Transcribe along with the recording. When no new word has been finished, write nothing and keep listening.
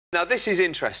Now, this is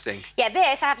interesting. Yeah,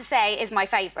 this, I have to say, is my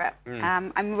favourite.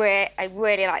 I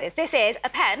really like this. This is a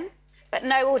pen, but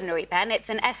no ordinary pen. It's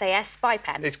an SAS spy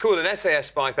pen. It's called an SAS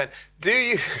spy pen. Do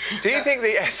you think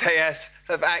the SAS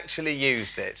have actually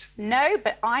used it? No,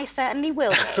 but I certainly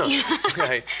will be.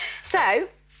 Okay. So,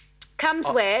 comes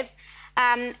with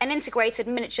an integrated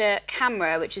miniature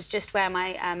camera, which is just where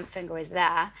my finger is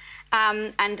there.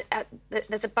 And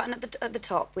there's a button at the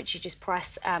top, which you just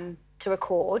press to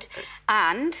record.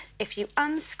 And if you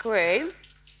unscrew,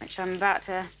 which I'm about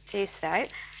to do so,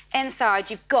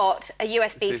 inside you've got a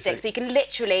USB stick, so you can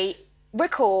literally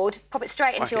record, pop it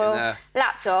straight into your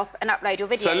laptop and upload your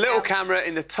video. So a little camera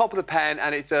in the top of the pen,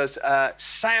 and it does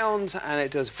sound and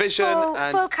it does vision.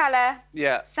 Full colour,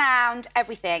 yeah, sound,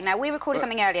 everything. Now, we recorded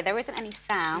something earlier. There isn't any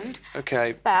sound.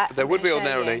 OK, but there would be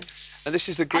ordinarily. And this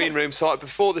is the green room. So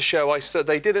before the show,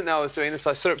 they didn't know I was doing this.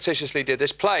 I surreptitiously did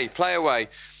this. Play away.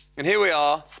 And here we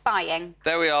are. Spying.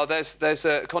 There we are. There's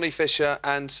Connie Fisher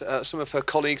and some of her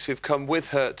colleagues who've come with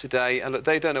her today. And look,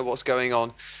 they don't know what's going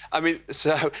on. I mean,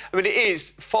 it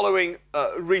is, following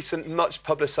recent, much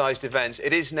publicised events,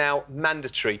 it is now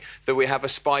mandatory that we have a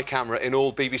spy camera in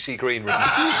all BBC green rooms.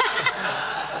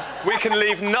 We can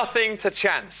leave nothing to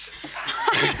chance.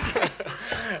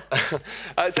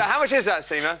 So how much is that,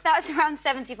 Seema? That's around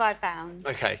 £75.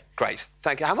 OK, great.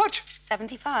 Thank you. How much?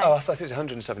 75. Oh, I thought it was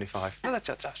 175. No, that's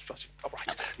all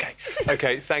right.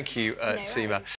 OK, thank you, Seema.